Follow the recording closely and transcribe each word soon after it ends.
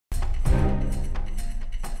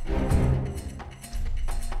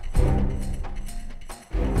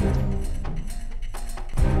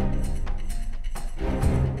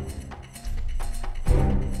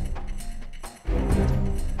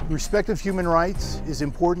Respect of human rights is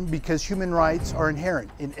important because human rights are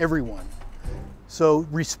inherent in everyone. So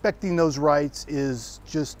respecting those rights is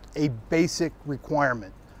just a basic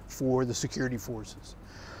requirement for the security forces.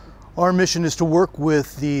 Our mission is to work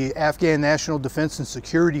with the Afghan National Defense and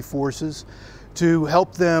Security Forces to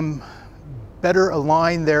help them better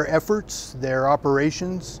align their efforts, their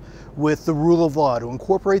operations with the rule of law, to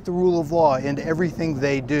incorporate the rule of law into everything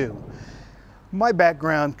they do. My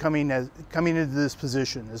background coming into this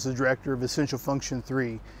position as the Director of Essential Function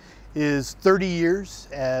 3 is 30 years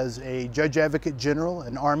as a Judge Advocate General,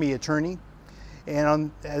 an Army attorney, and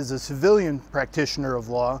as a civilian practitioner of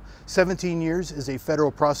law, 17 years as a federal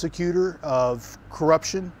prosecutor of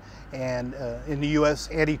corruption and in the U.S.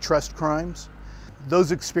 antitrust crimes.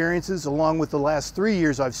 Those experiences, along with the last 3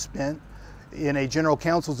 years I've spent in a general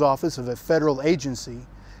counsel's office of a federal agency,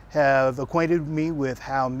 have acquainted me with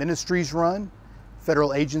how ministries run,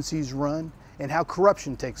 federal agencies run, and how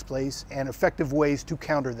corruption takes place and effective ways to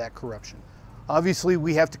counter that corruption. Obviously,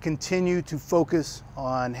 we have to continue to focus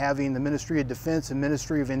on having the Ministry of Defense and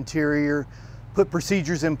Ministry of Interior put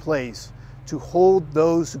procedures in place to hold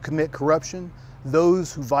those who commit corruption,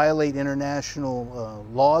 those who violate international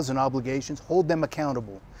laws and obligations, hold them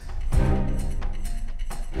accountable.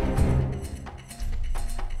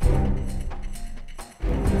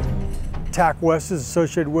 TAAC-West is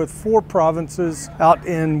associated with 4 provinces out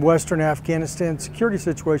in western Afghanistan. Security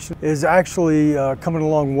situation is actually coming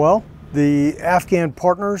along well. The Afghan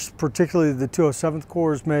partners, particularly the 207th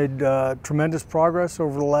Corps, has made tremendous progress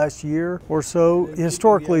over the last year or so.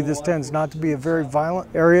 Historically, this tends not to be a very violent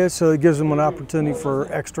area, so it gives them an opportunity for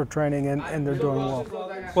extra training, and they're doing well.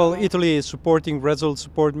 Well, Italy is supporting Resolute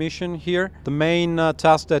Support mission here. The main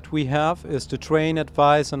task that we have is to train,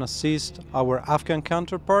 advise, and assist our Afghan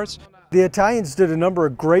counterparts. The Italians did a number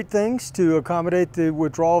of great things to accommodate the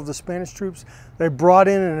withdrawal of the Spanish troops. They brought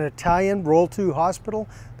in an Italian Roll 2 hospital.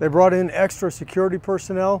 They brought in extra security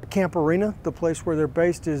personnel. Camp Arena, the place where they're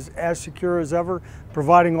based, is as secure as ever,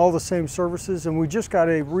 providing all the same services. And we just got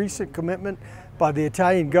a recent commitment by the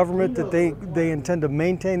Italian government that they intend to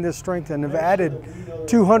maintain this strength and have added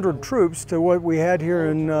 200 troops to what we had here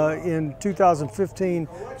in 2015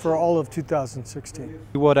 for all of 2016.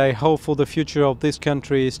 What I hope for the future of this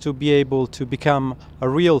country is to be able to become a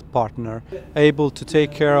real partner, able to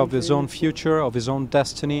take care of his own future, of his own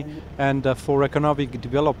destiny, and for economic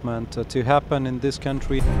development to happen in this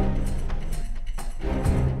country.